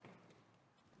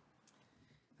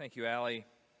Thank you, Allie.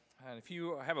 And if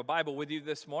you have a Bible with you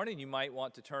this morning, you might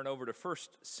want to turn over to 1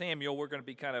 Samuel. We're going to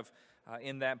be kind of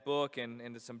in that book and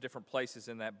into some different places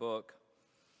in that book.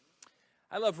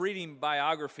 I love reading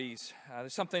biographies.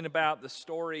 There's something about the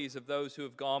stories of those who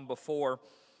have gone before.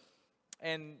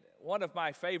 And one of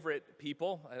my favorite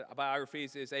people,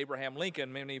 biographies, is Abraham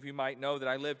Lincoln. Many of you might know that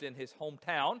I lived in his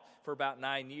hometown for about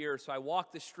 9 years, so I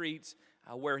walked the streets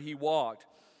where he walked.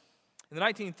 In the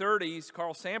 1930s,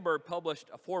 Carl Sandburg published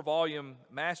a 4-volume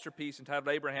masterpiece entitled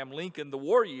Abraham Lincoln, The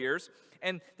War Years.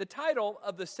 And the title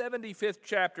of the 75th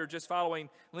chapter, just following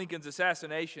Lincoln's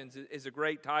assassinations, is a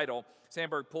great title.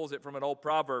 Sandburg pulls it from an old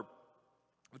proverb.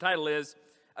 The title is,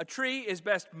 "A Tree is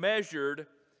Best Measured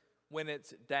When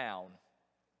It's Down."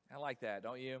 I like that,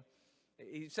 don't you?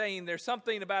 He's saying there's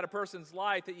something about a person's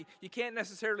life that you can't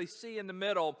necessarily see in the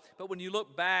middle, but when you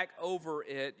look back over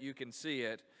it, you can see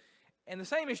it. And the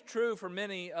same is true for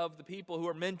many of the people who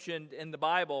are mentioned in the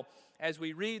Bible. As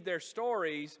we read their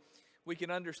stories, we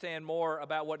can understand more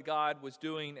about what God was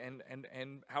doing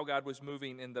and how God was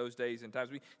moving in those days and times.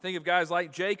 We think of guys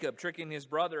like Jacob tricking his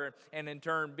brother and in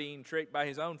turn being tricked by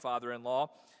his own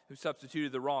father-in-law, who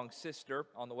substituted the wrong sister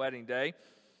on the wedding day.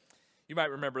 You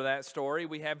might remember that story.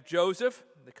 We have Joseph,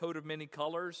 the coat of many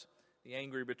colors, the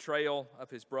angry betrayal of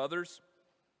his brothers.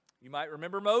 You might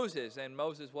remember Moses, and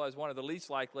Moses was one of the least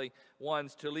likely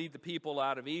ones to lead the people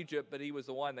out of Egypt, but he was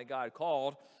the one that God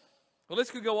called. Well,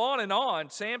 this could go on and on.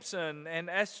 Samson and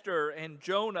Esther and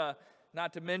Jonah,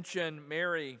 not to mention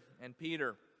Mary and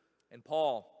Peter and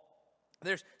Paul.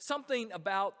 There's something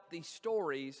about these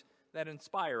stories that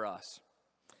inspire us.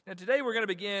 Now, today we're going to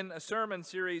begin a sermon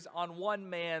series on one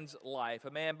man's life,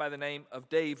 a man by the name of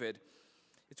David.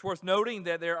 It's worth noting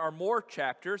that there are more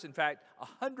chapters, in fact,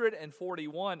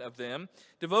 141 of them,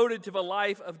 devoted to the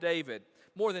life of David,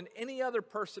 more than any other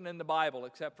person in the Bible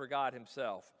except for God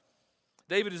himself.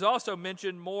 David is also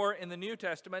mentioned more in the New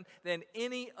Testament than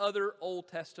any other Old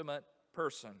Testament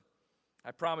person.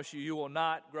 I promise you, you will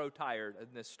not grow tired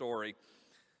in this story.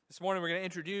 This morning we're going to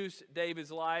introduce David's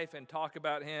life and talk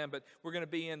about him, but we're going to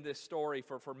be in this story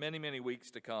for many, many weeks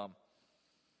to come.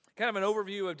 Kind of an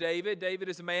overview of David. David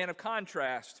is a man of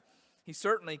contrast. He's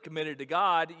certainly committed to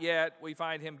God, yet we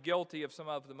find him guilty of some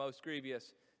of the most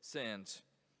grievous sins.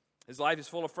 His life is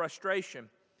full of frustration.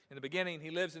 In the beginning,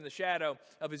 he lives in the shadow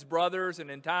of his brothers,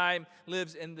 and in time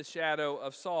lives in the shadow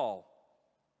of Saul.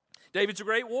 David's a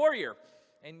great warrior,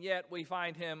 and yet we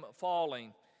find him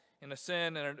falling in a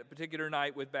sin in a particular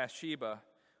night with Bathsheba,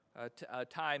 a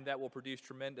time that will produce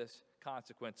tremendous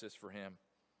consequences for him.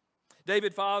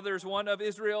 David fathers one of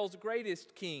Israel's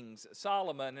greatest kings,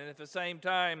 Solomon, and at the same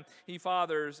time, he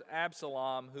fathers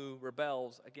Absalom, who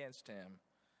rebels against him.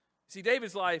 See,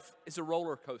 David's life is a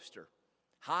roller coaster,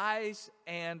 highs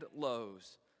and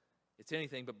lows. It's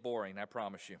anything but boring, I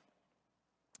promise you.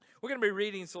 We're going to be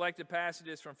reading selected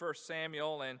passages from 1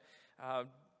 Samuel, and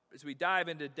as we dive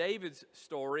into David's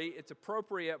story, it's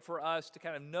appropriate for us to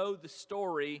kind of know the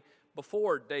story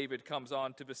before David comes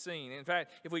onto the scene. In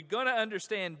fact, if we're going to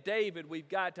understand David, we've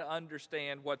got to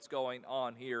understand what's going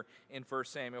on here in 1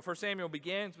 Samuel. 1 Samuel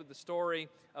begins with the story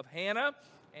of Hannah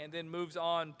and then moves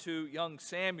on to young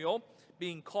Samuel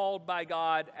being called by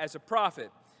God as a prophet.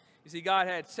 You see, God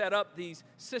had set up this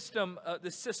system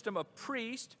of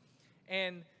priests,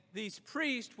 and these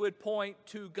priests would point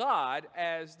to God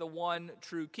as the one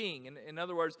true king. In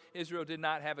other words, Israel did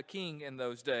not have a king in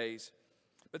those days.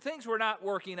 But things were not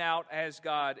working out as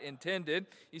God intended.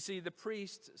 You see, the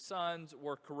priest's sons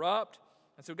were corrupt,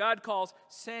 and so God calls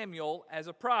Samuel as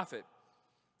a prophet.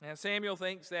 Now, Samuel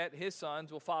thinks that his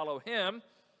sons will follow him,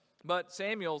 but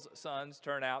Samuel's sons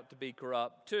turn out to be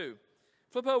corrupt too.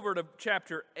 Flip over to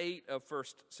chapter 8 of 1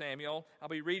 Samuel. I'll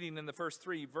be reading in the first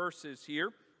 3 verses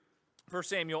here. 1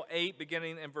 Samuel 8,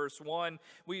 beginning in verse 1,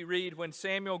 we read, "When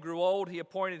Samuel grew old, he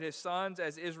appointed his sons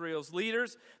as Israel's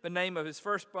leaders. The name of his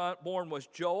firstborn was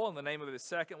Joel, and the name of his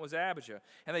second was Abijah.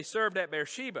 And they served at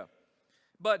Beersheba.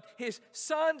 But his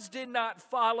sons did not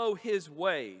follow his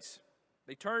ways.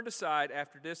 They turned aside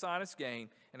after dishonest gain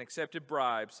and accepted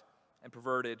bribes and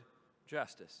perverted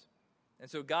justice." And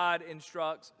so God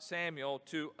instructs Samuel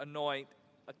to anoint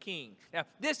a king. Now,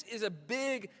 this is a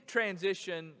big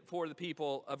transition for the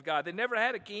people of God. They never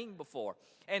had a king before.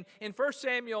 And in 1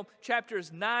 Samuel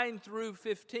chapters 9 through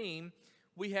 15,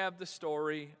 we have the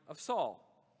story of Saul.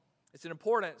 It's an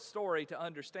important story to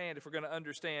understand if we're going to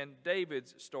understand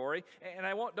David's story. And I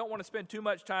don't want to spend too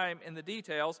much time in the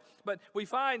details, but we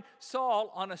find Saul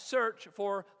on a search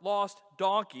for lost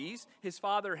donkeys. His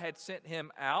father had sent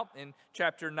him out in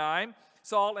chapter 9.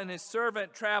 Saul and his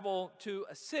servant travel to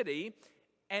a city,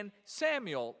 and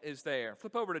Samuel is there.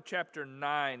 Flip over to chapter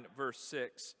 9, verse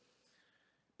 6.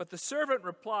 But the servant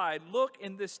replied, "Look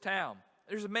in this town.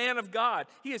 There's a man of God.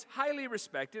 He is highly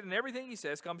respected, and everything he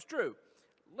says comes true.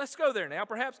 Let's go there now.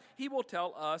 Perhaps he will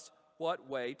tell us what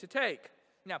way to take."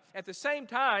 Now, at the same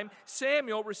time,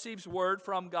 Samuel receives word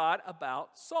from God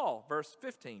about Saul. Verse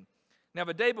 15. Now,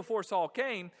 the day before Saul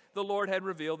came, the Lord had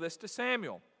revealed this to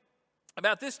Samuel.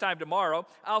 "About this time tomorrow,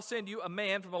 I'll send you a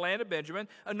man from the land of Benjamin.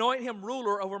 Anoint him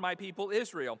ruler over my people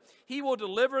Israel. He will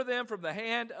deliver them from the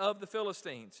hand of the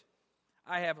Philistines.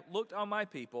 I have looked on my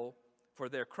people, for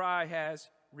their cry has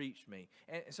reached me."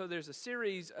 And so there's a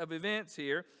series of events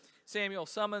here. Samuel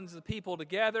summons the people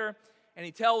together, and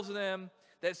he tells them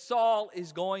that Saul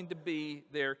is going to be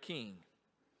their king.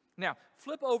 Now,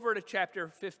 flip over to chapter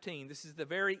 15. This is the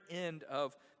very end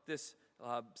of this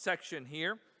section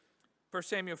here. 1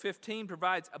 Samuel 15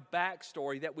 provides a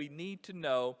backstory that we need to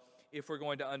know if we're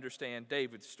going to understand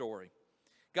David's story.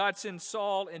 God sends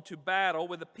Saul into battle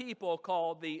with a people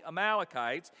called the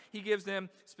Amalekites. He gives them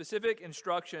specific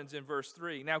instructions in verse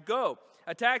 3. "Now go,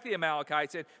 attack the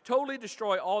Amalekites and totally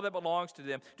destroy all that belongs to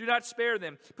them. Do not spare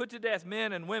them. Put to death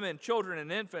men and women, children and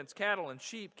infants, cattle and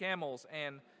sheep, camels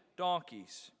and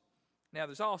donkeys." Now,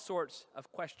 there's all sorts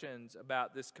of questions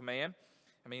about this command.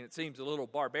 I mean, it seems a little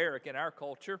barbaric in our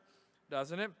culture,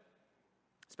 doesn't it?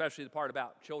 Especially the part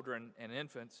about children and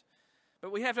infants.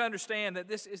 But we have to understand that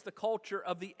this is the culture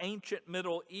of the ancient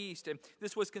Middle East, and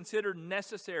this was considered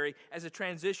necessary as a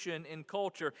transition in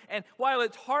culture. And while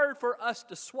it's hard for us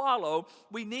to swallow,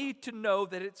 we need to know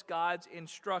that it's God's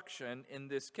instruction in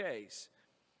this case.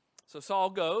 So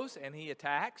Saul goes and he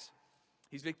attacks.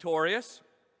 He's victorious.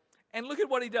 And look at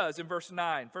what he does in verse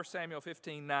 9, 1 Samuel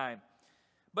 15:9.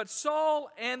 "But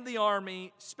Saul and the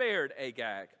army spared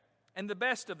Agag, and the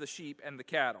best of the sheep and the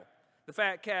cattle, the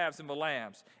fat calves and the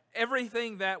lambs,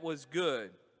 everything that was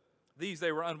good. These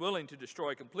they were unwilling to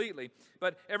destroy completely,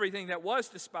 but everything that was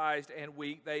despised and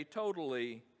weak they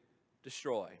totally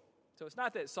destroy." So it's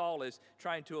not that Saul is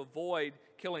trying to avoid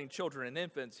killing children and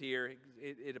infants here.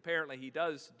 Apparently he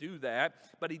does do that,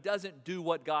 but he doesn't do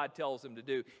what God tells him to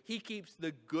do. He keeps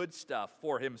the good stuff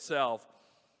for himself.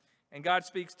 And God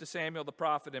speaks to Samuel the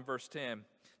prophet in verse 10.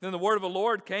 "Then the word of the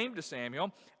Lord came to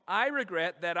Samuel. I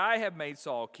regret that I have made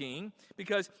Saul king,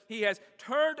 because he has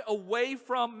turned away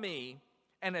from me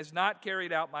and has not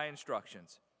carried out my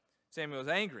instructions." Samuel was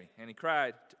angry, and he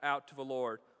cried out to the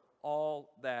Lord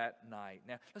all that night.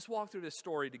 Now, let's walk through this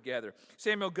story together.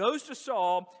 Samuel goes to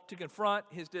Saul to confront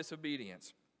his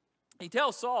disobedience. He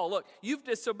tells Saul, "Look, you've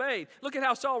disobeyed." Look at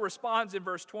how Saul responds in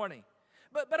verse 20.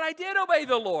 But I did obey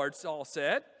the Lord," Saul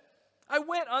said. "I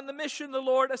went on the mission the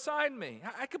Lord assigned me.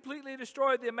 I completely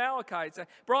destroyed the Amalekites. I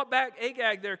brought back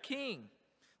Agag, their king.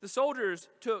 The soldiers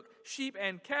took sheep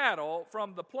and cattle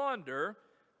from the plunder,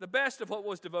 the best of what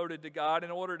was devoted to God, in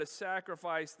order to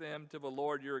sacrifice them to the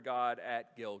Lord your God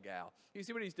at Gilgal." You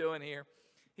see what he's doing here?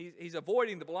 He's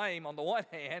avoiding the blame on the one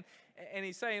hand, and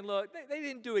he's saying, look, they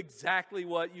didn't do exactly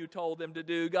what you told them to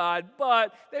do, God,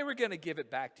 but they were going to give it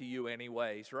back to you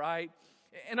anyways, right?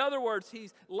 In other words,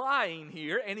 he's lying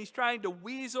here, and he's trying to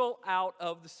weasel out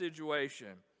of the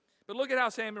situation. But look at how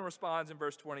Samuel responds in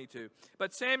verse 22.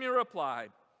 "But Samuel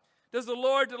replied, Does the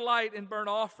Lord delight in burnt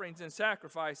offerings and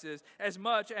sacrifices as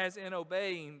much as in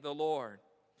obeying the Lord?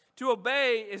 To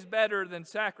obey is better than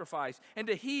sacrifice, and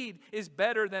to heed is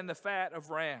better than the fat of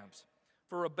rams.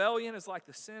 For rebellion is like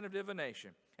the sin of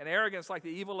divination, and arrogance like the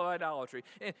evil of idolatry.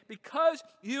 And because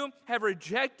you have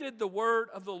rejected the word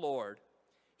of the Lord,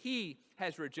 he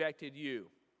has rejected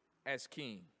you as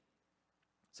king."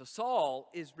 So Saul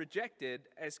is rejected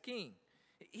as king.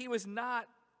 He was not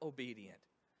obedient.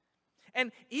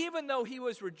 And even though he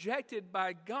was rejected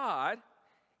by God,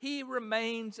 he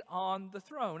remains on the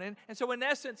throne. And so in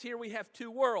essence here we have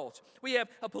two worlds. We have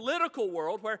a political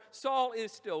world where Saul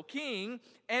is still king,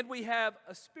 and we have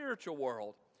a spiritual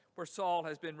world where Saul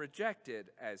has been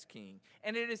rejected as king.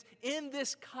 And it is in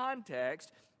this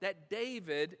context that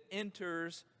David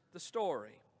enters the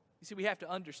story. You see, we have to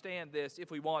understand this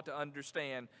if we want to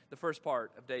understand the first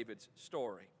part of David's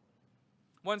story.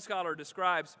 One scholar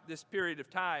describes this period of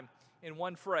time in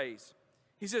one phrase.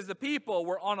 He says, the people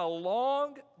were on a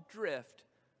long drift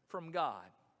from God.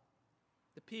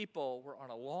 The people were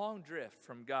on a long drift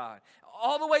from God.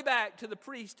 All the way back to the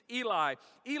priest Eli.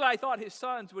 Eli thought his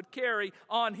sons would carry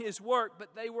on his work,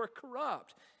 but they were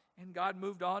corrupt. And God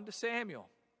moved on to Samuel.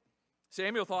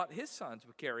 Samuel thought his sons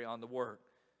would carry on the work.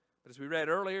 But as we read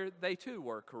earlier, they too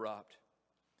were corrupt.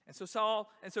 And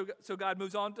so God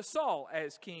moves on to Saul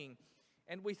as king.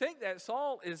 And we think that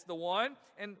Saul is the one,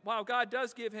 and while God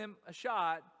does give him a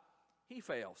shot, he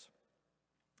fails.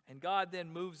 And God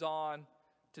then moves on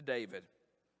to David.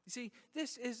 You see,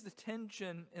 this is the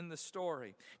tension in the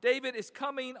story. David is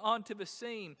coming onto the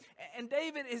scene, and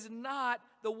David is not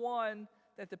the one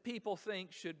that the people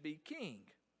think should be king.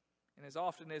 And as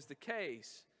often is the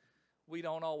case, we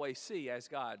don't always see as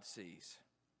God sees.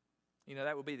 You know,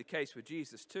 that would be the case with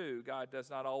Jesus too. God does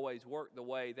not always work the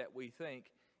way that we think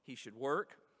he should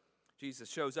work.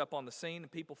 Jesus shows up on the scene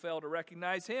and people fail to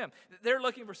recognize him. They're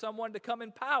looking for someone to come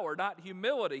in power, not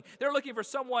humility. They're looking for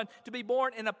someone to be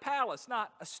born in a palace,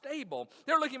 not a stable.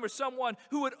 They're looking for someone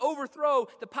who would overthrow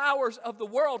the powers of the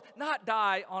world, not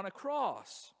die on a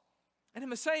cross. And in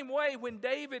the same way, when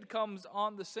David comes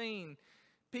on the scene,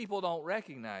 people don't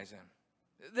recognize him.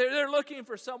 They're looking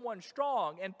for someone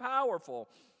strong and powerful,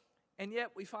 and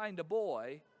yet we find a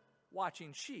boy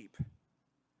watching sheep.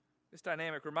 This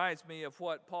dynamic reminds me of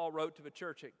what Paul wrote to the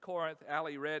church at Corinth.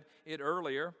 Allie read it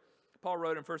earlier. Paul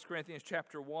wrote in 1 Corinthians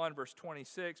chapter 1, verse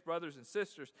 26, "Brothers and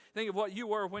sisters, think of what you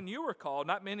were when you were called.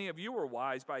 Not many of you were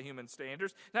wise by human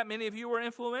standards. Not many of you were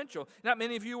influential. Not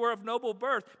many of you were of noble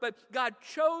birth. But God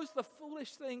chose the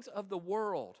foolish things of the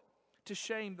world to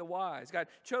shame the wise. God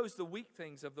chose the weak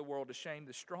things of the world to shame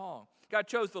the strong. God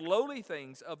chose the lowly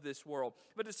things of this world,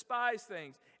 the despised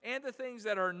things, and the things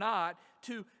that are not,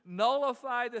 to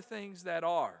nullify the things that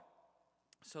are,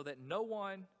 so that no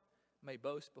one may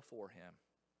boast before him."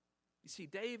 You see,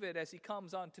 David, as he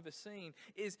comes onto the scene,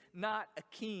 is not a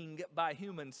king by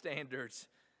human standards,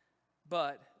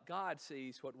 but God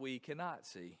sees what we cannot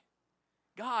see.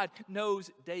 God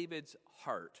knows David's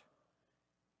heart,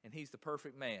 and he's the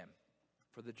perfect man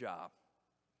for the job.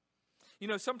 You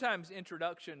know, sometimes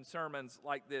introduction sermons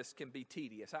like this can be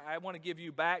tedious. I want to give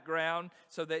you background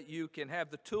so that you can have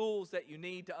the tools that you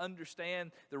need to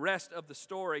understand the rest of the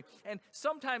story. And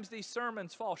sometimes these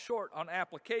sermons fall short on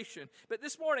application. But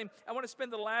this morning, I want to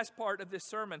spend the last part of this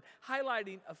sermon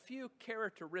highlighting a few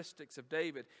characteristics of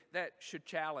David that should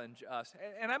challenge us.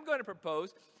 And I'm going to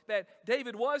propose that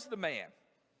David was the man.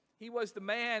 He was the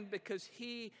man because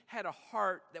he had a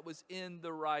heart that was in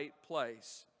the right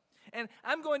place. And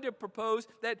I'm going to propose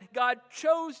that God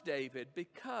chose David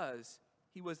because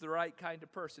he was the right kind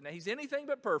of person. Now, he's anything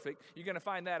but perfect. You're going to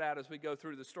find that out as we go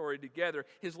through the story together.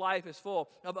 His life is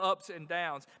full of ups and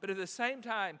downs. But at the same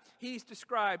time, he's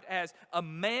described as a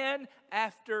man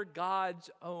after God's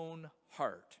own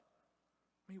heart.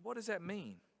 I mean, what does that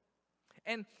mean?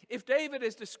 And if David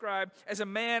is described as a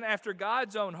man after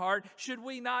God's own heart, should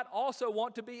we not also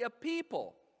want to be a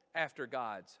people after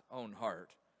God's own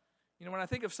heart? You know, when I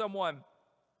think of someone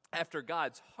after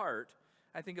God's heart,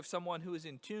 I think of someone who is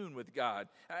in tune with God.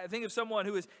 I think of someone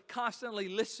who is constantly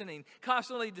listening,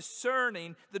 constantly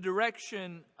discerning the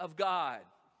direction of God.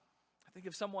 I think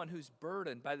of someone who's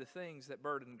burdened by the things that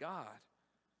burden God.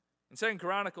 In 2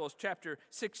 Chronicles chapter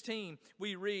 16,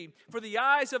 we read, "For the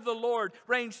eyes of the Lord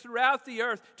range throughout the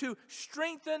earth to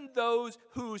strengthen those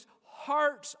whose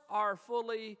hearts are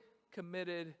fully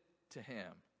committed to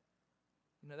him."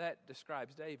 You know, that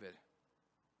describes David.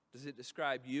 Does it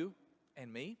describe you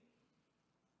and me?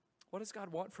 What does God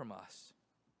want from us?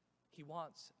 He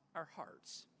wants our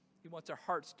hearts. He wants our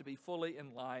hearts to be fully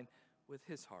in line with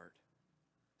his heart.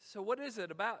 So what is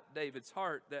it about David's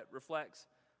heart that reflects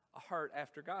a heart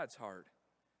after God's heart?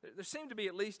 There seem to be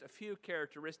at least a few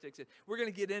characteristics, and we're going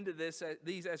to get into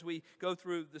these as we go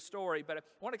through the story, but I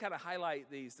want to kind of highlight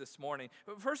these this morning.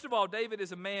 First of all, David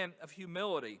is a man of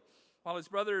humility. While his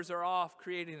brothers are off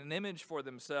creating an image for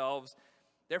themselves,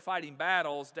 they're fighting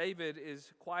battles. David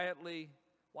is quietly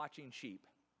watching sheep,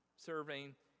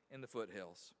 serving in the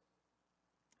foothills.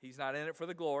 He's not in it for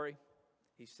the glory.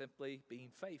 He's simply being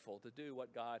faithful to do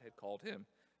what God had called him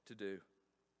to do.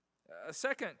 A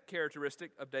second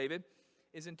characteristic of David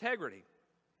is integrity.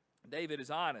 David is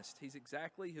honest. He's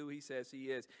exactly who he says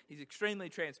he is. He's extremely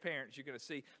transparent, as you're going to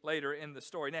see later in the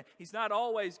story. Now, he's not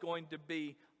always going to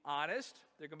be honest.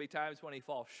 There are going to be times when he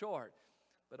falls short.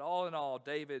 But all in all,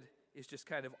 David is just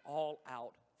kind of all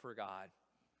out for God.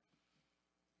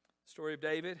 The story of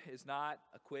David is not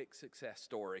a quick success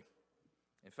story.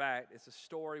 In fact, it's a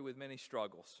story with many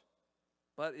struggles.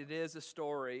 But it is a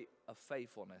story of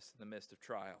faithfulness in the midst of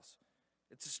trials.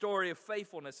 It's a story of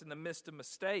faithfulness in the midst of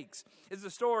mistakes. It's a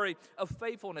story of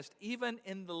faithfulness even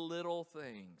in the little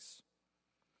things.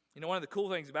 You know, one of the cool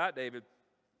things about David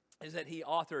is that he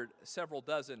authored several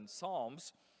dozen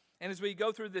psalms. And as we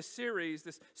go through this series,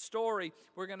 this story,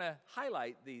 we're going to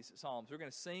highlight these psalms. We're going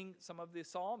to sing some of the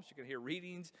psalms. You're going to hear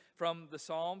readings from the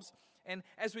psalms. And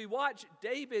as we watch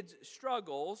David's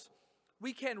struggles,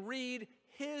 we can read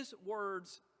his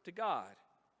words to God.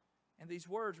 And these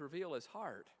words reveal his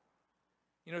heart.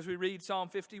 You know, as we read Psalm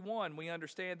 51, we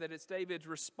understand that it's David's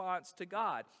response to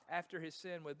God after his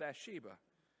sin with Bathsheba.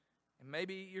 And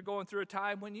maybe you're going through a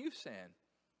time when you've sinned,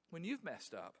 when you've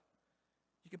messed up.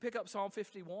 You can pick up Psalm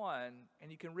 51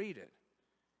 and you can read it.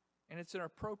 And it's an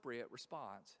appropriate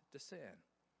response to sin.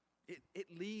 It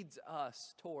leads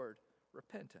us toward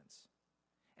repentance.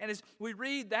 And as we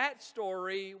read that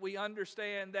story, we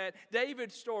understand that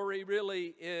David's story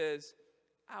really is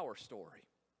our story.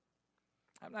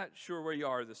 I'm not sure where you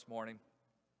are this morning.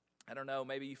 I don't know,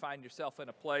 maybe you find yourself in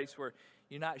a place where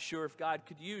you're not sure if God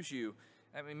could use you.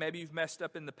 I mean, maybe you've messed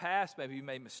up in the past, maybe you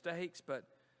made mistakes, but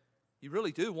you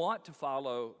really do want to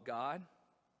follow God.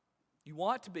 You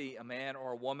want to be a man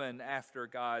or a woman after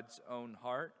God's own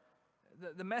heart.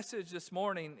 The message this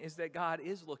morning is that God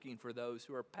is looking for those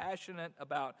who are passionate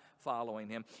about following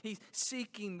Him. He's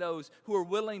seeking those who are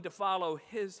willing to follow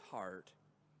His heart.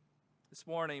 This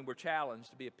morning, we're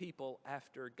challenged to be a people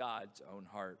after God's own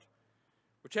heart.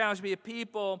 We're challenged to be a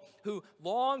people who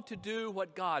long to do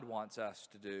what God wants us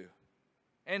to do.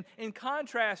 And in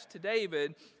contrast to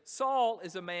David, Saul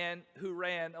is a man who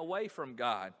ran away from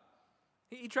God.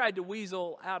 He tried to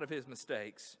weasel out of his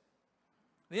mistakes.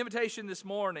 The invitation this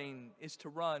morning is to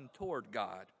run toward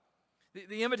God.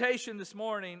 The invitation this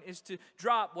morning is to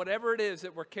drop whatever it is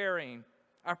that we're carrying,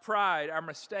 our pride, our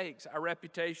mistakes, our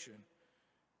reputation,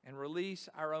 and release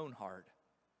our own heart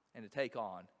and to take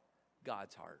on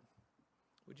God's heart.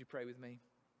 Would you pray with me?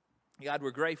 God,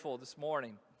 we're grateful this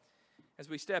morning as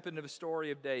we step into the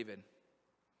story of David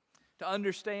to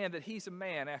understand that he's a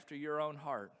man after your own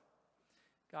heart.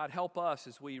 God, help us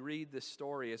as we read this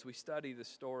story, as we study this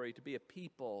story, to be a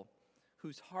people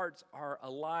whose hearts are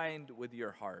aligned with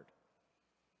your heart.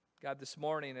 God, this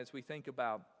morning as we think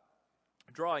about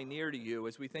drawing near to you,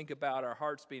 as we think about our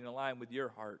hearts being aligned with your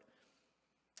heart,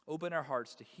 open our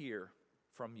hearts to hear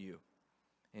from you.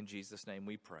 In Jesus' name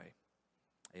we pray.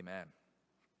 Amen.